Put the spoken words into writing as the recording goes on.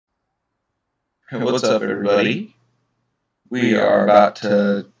What's up, everybody? We are about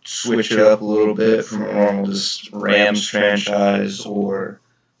to switch it up a little bit from a normal just Rams franchise or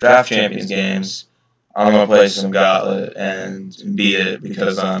Draft Champions games. I'm going to play some Gauntlet and beat it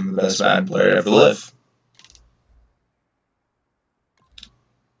because I'm the best Madden player to ever live.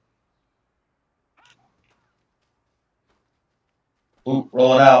 Ooh,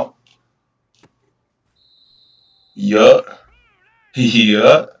 rolling out. Yup.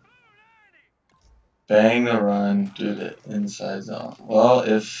 Yup. Bang the run through the inside zone. Well,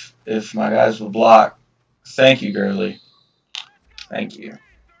 if my guys will block, thank you, Gurley. Thank you.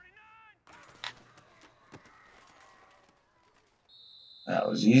 That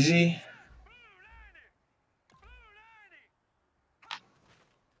was easy.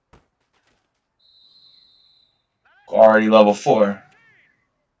 Already level 4.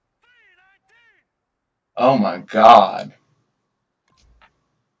 Oh my god.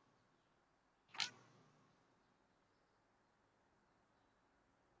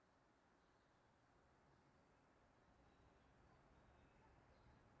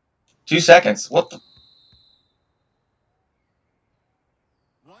 Two seconds. What the?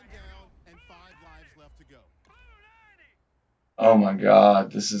 1 down and 5 lives left to go. Oh my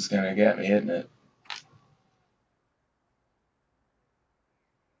god. This is gonna get me, isn't it?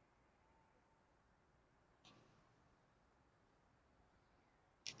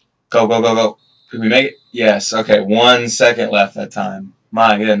 Go, go, go, go. Did we make it? Yes. Okay. 1 second left that time.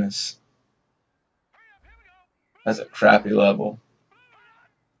 My goodness. That's a crappy level.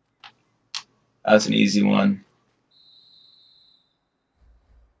 That's an easy one.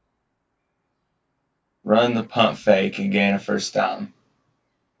 Run the pump fake and gain a first down.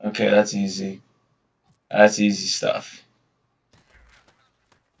 Okay, that's easy. That's easy stuff.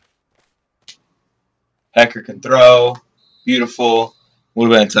 Hecker can throw. Beautiful.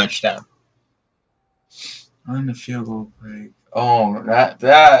 Would have been a touchdown. Run the field goal break. Oh,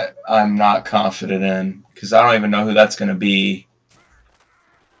 that I'm not confident in because I don't even know who that's going to be.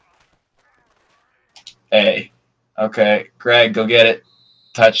 A. Okay, Greg, go get it.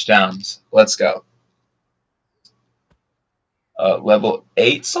 Touchdowns. Let's go. Level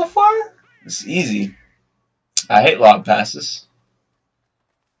 8 so far? It's easy. I hate lob passes.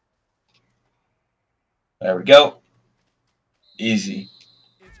 There we go. Easy.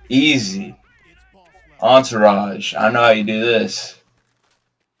 Easy. Entourage. I know how you do this.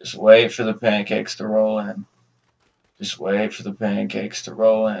 Just wait for the pancakes to roll in. Just wait for the pancakes to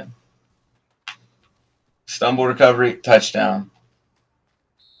roll in. Stumble recovery. Touchdown.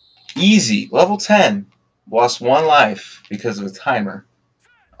 Easy. Level 10. Lost 1 life because of a timer.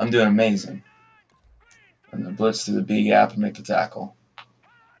 I'm doing amazing. And the blitz through the B gap and make the tackle.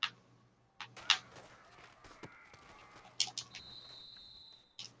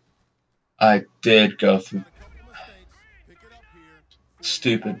 I did go through.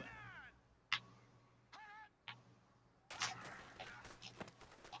 Stupid.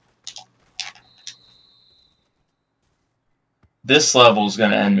 This level is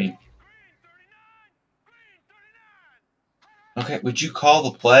going to end me. Okay, would you call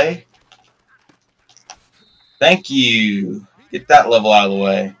the play? Thank you. Get that level out of the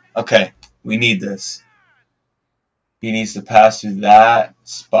way. Okay, we need this. He needs to pass through that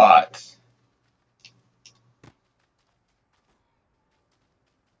spot.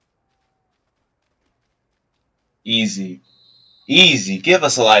 Easy. Easy. Give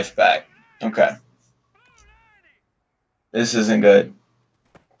us a life back. Okay. This isn't good.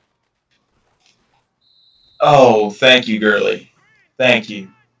 Oh, thank you, Gurley. Thank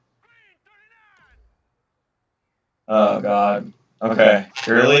you. Oh, God. Okay.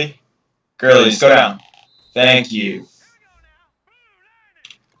 Gurley? Gurley, just go down. Thank you.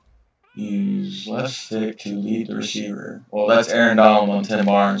 Use left stick to lead the receiver. Well, that's Aaron Donald on 10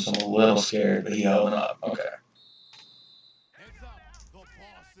 Barnes. I'm a little scared, but he held it up. Okay.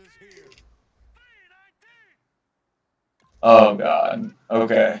 Oh, God.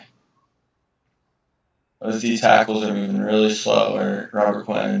 Okay. Those D tackles are moving really slow, or Robert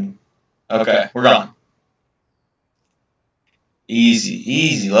Quinn. Okay, we're gone. Easy,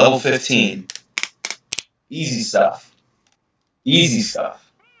 easy. Level 15. Easy stuff. Easy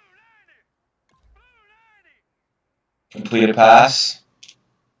stuff. Complete a pass.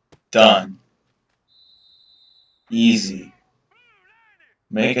 Done. Easy.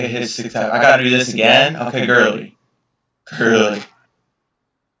 Make a hit stick tap. I gotta do this again? Okay, Gurley. Gurley.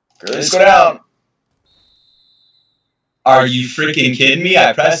 Gurley, let's go down. Are you freaking kidding me?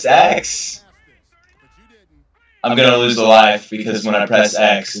 I pressed X. I'm gonna lose a life because when I press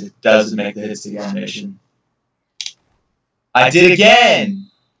X, it doesn't make the hit stick animation. I did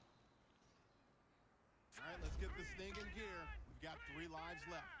again!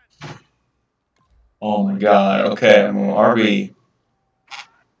 Oh my god. Okay, I'm on RB.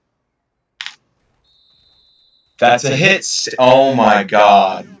 That's a hit. Oh my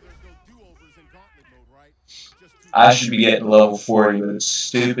god. I should be getting level 40 with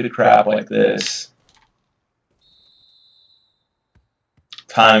stupid crap like this.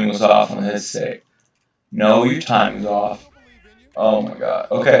 Timing was off on his sake. No, your timing's off. Oh my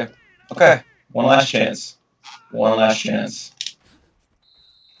god. Okay. Okay. One last chance. One last chance.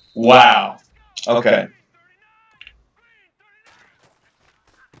 Wow. Okay.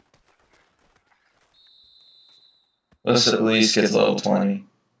 Let's at least get to level 20.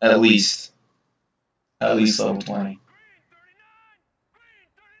 At least. At least level 20.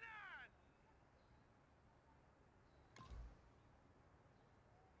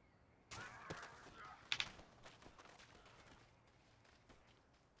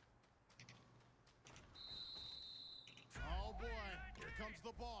 Oh boy, here comes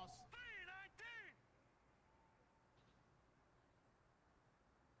the boss.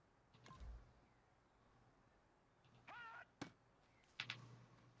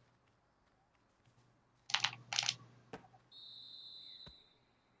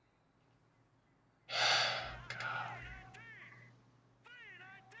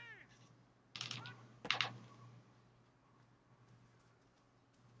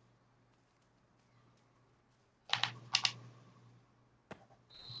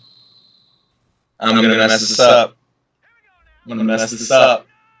 I'm gonna mess this up. I'm gonna mess this up.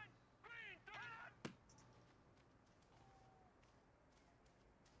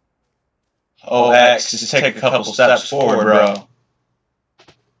 Oh, X, just take a couple steps forward, bro.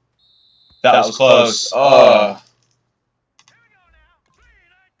 That was close.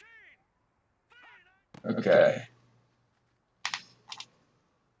 Okay.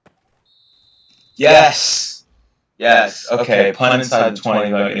 Yes. Yes. Okay. Punt inside the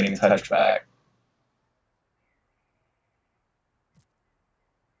 20 without getting a touchback.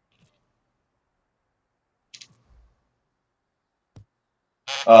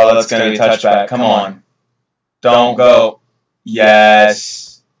 Oh, that's gonna be a touchback. Come on. Don't go.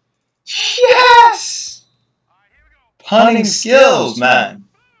 Yes. Yes. Punting skills, man.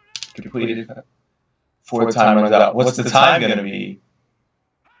 Completed. Before the time runs out. What's the time gonna be?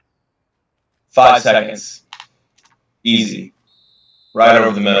 5 seconds. Easy. Right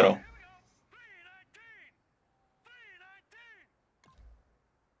over the middle.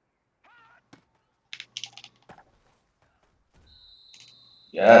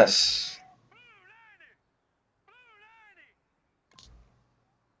 Yes.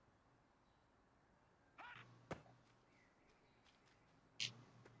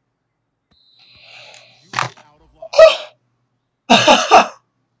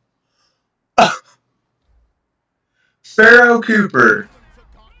 Pharaoh Cooper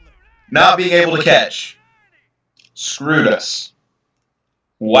not being able to catch. Screwed us.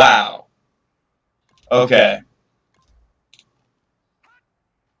 Wow. Okay.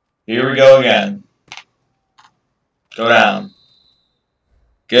 Here we go again. Go down.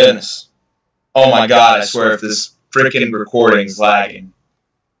 Goodness. Oh my god, I swear if this freaking recording's lagging.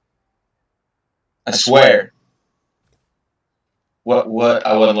 I swear. What?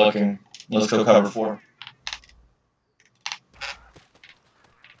 I wasn't looking. Let's go cover 4.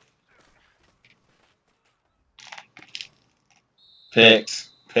 Picked.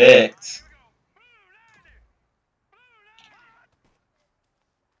 Picked.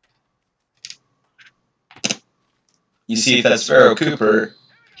 You see, if that's Pharaoh Cooper,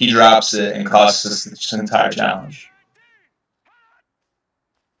 he drops it and costs us this entire challenge.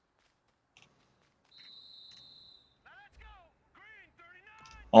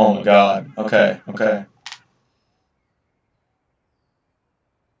 Oh my god. Okay, okay.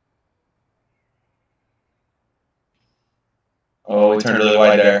 Oh, we turned really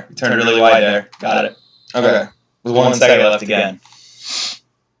wide there. We turned really wide there. Got it. Okay. With 1 second left again.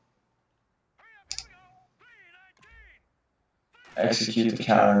 Execute the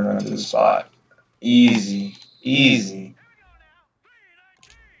counter and run to the spot. Easy. Easy.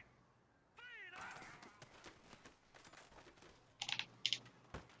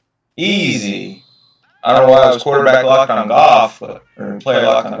 Easy. I don't know why I was quarterback locked on golf, or player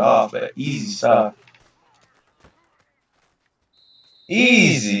locked on golf, but easy stuff.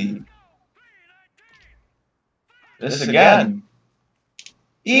 Easy. This again.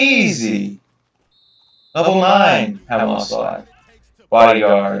 Easy. Level 9. Have lost life.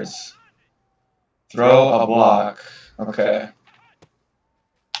 Bodyguards. Throw a block. Okay.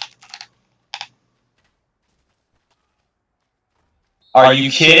 Are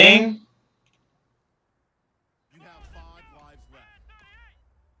you kidding? You have 5 lives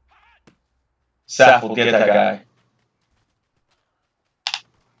left. Saffold, get that guy.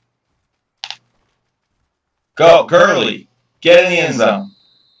 Go, Gurley. Get in the end zone.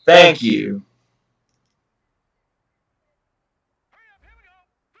 Thank you.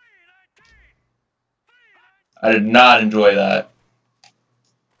 I did not enjoy that.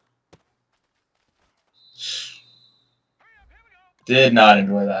 Did not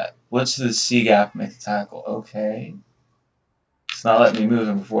enjoy that. What's the C gap? Make the tackle. Okay. It's not letting me move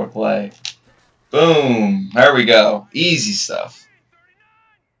him before play. Boom. There we go. Easy stuff.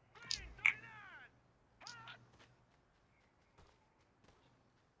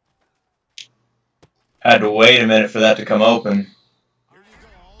 Had to wait a minute for that to come open.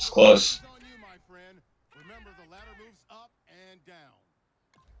 It's close.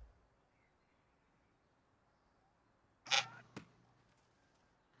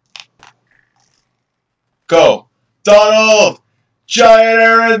 Go. Donald! Giant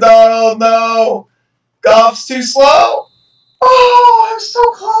Aaron Donald, no! Goff's too slow! Oh, I'm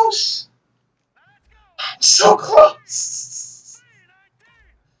so close! I'm so close!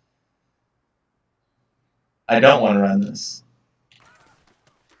 I don't want to run this.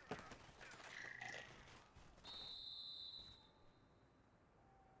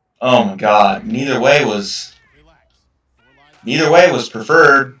 Oh my god, neither way was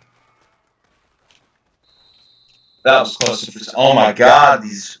preferred. That was close to. Oh my god,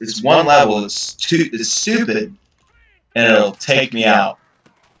 it's one level. It's stupid, and it'll take me out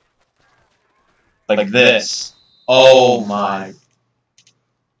like this. Oh my.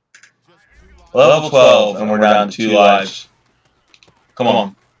 Level 12, and we're down to 2 lives. Come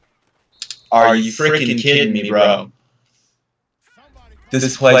on. Are you freaking kidding me, bro?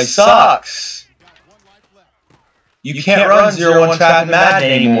 This place sucks. You can't run 0-1 trap in Madden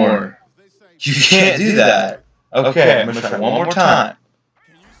anymore. You can't do that. Okay, I'm going to try one more time.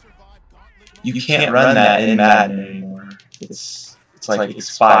 You can't run that in Madden anymore. It's like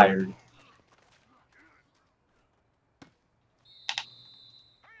expired.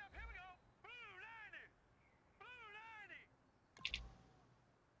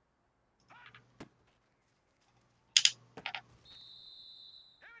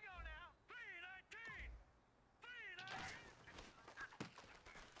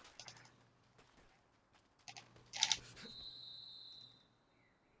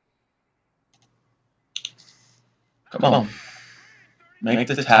 Come on. Make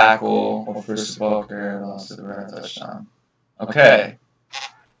the tackle. Or first ball carrier. Lost to the right touchdown. Okay.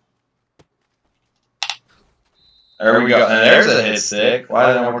 There we go. And there's a hit stick. Why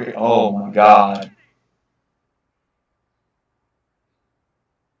did I work? Oh my god.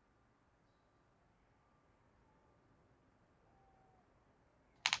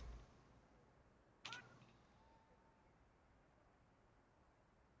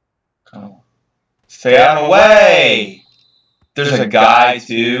 Come on. Stay out of the way! There's a guy,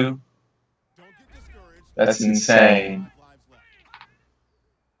 too. That's insane.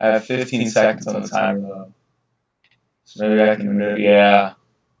 I have 15 seconds on the timer, though. So maybe I can maneuver. Yeah.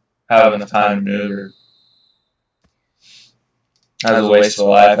 Have enough time to maneuver. That was a waste of a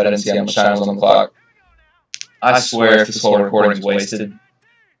life. I didn't see how much time was on the clock. I swear if this whole recording is wasted.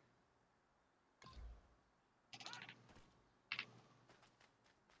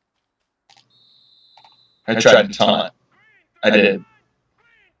 I tried to taunt. I did.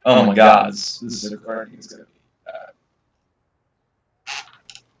 Oh my god, this is recording is gonna be bad.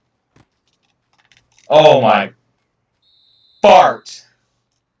 Oh my fart!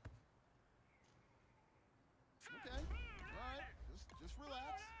 Okay, alright, just relax.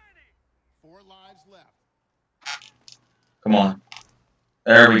 4 lives left. Come on.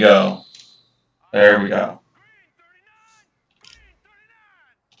 There we go. There we go.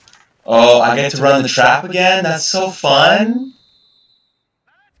 Oh, I get to run the trap again? That's so fun!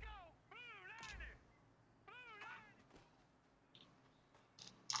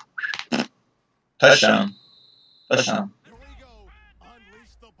 Touchdown. Touchdown. Here we go.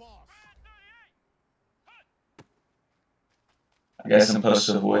 Unleash the boss. I guess I'm supposed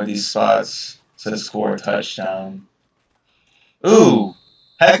to avoid these spots to score a touchdown. Ooh!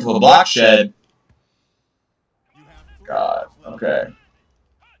 Heck of a block shed. God, okay.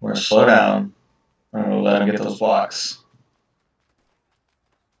 We're going to slow down. We're going to let him get those blocks.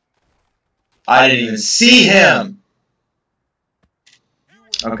 I didn't even see him!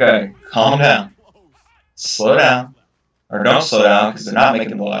 Okay, calm down. Slow down. Or don't slow down because they're not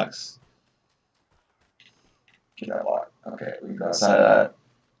making blocks. Get that block. Okay, we can go outside of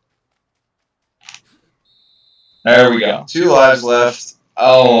that. There we go. 2 lives left.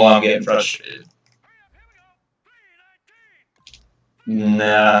 Oh, I'm getting frustrated.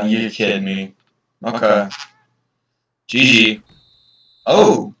 Nah, you're kidding me. Okay. GG.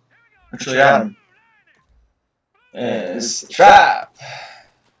 Oh! Actually got him. It's the trap.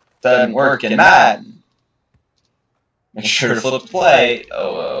 Doesn't work in Madden. Make sure to flip the play.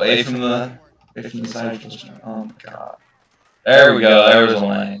 Oh, away from the side. Oh my god. There we go. There was a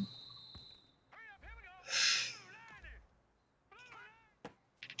lane.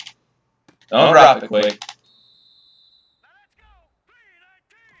 Don't drop it quick.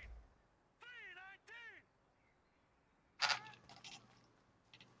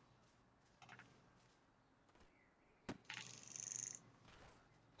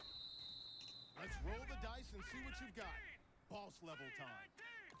 Let's roll the dice and see what you've got. Boss level time.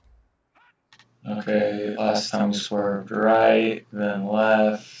 Okay, last time we swerved right, then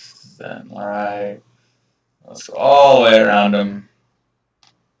left, then right. Let's go all the way around him.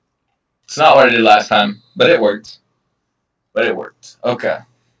 It's not what I did last time, but it worked. Okay.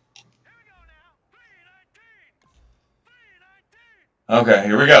 Okay,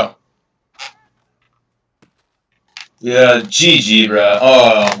 here we go. Yeah, GG, bro.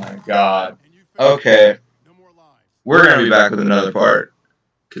 Oh my god. Okay. We're going to be back with another part,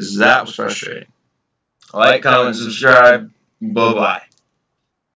 because that was frustrating. Like, comment, subscribe. Bye-bye.